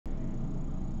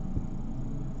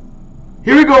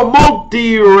Here we go,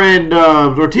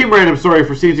 multi-randoms, or team randoms, sorry,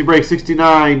 for C&C break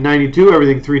 69.92,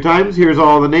 everything 3 times. Here's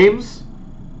all the names.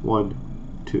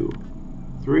 1, 2,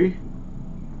 3.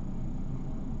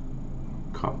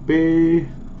 Copy.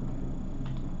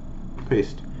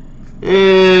 Paste.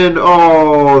 And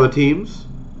all the teams.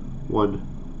 1,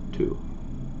 2,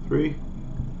 3.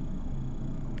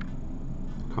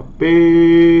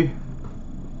 Copy.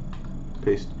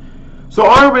 Paste. So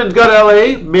Armin's got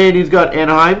LA, Manny's got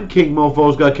Anaheim, King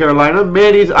Mofo's got Carolina,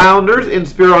 Manny's Islanders,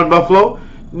 Inspiro Buffalo,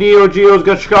 Neo Geo's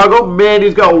got Chicago,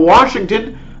 Manny's got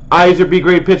Washington, Iser B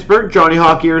Great Pittsburgh, Johnny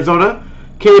Hockey Arizona,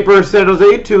 Caper San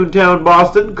Jose, Toontown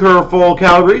Boston, Kerfol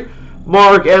Calgary,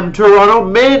 Mark M Toronto.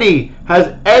 Manny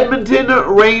has Edmonton,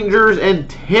 Rangers, and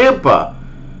Tampa.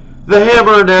 The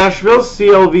Hammer Nashville,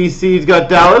 CLVC's got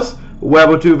Dallas,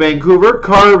 Webo2 Vancouver,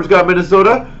 Carb's got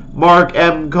Minnesota, Mark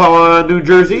M New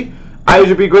Jersey,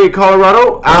 Iser B Great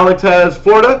Colorado, Alex has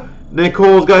Florida,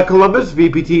 Nicole's got Columbus,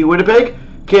 VPT Winnipeg,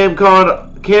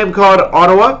 Camcod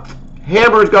Ottawa,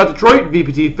 Hammer's got Detroit,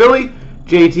 VPT Philly,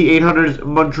 JT 800's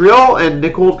Montreal, and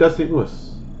Nicole's got St. Louis.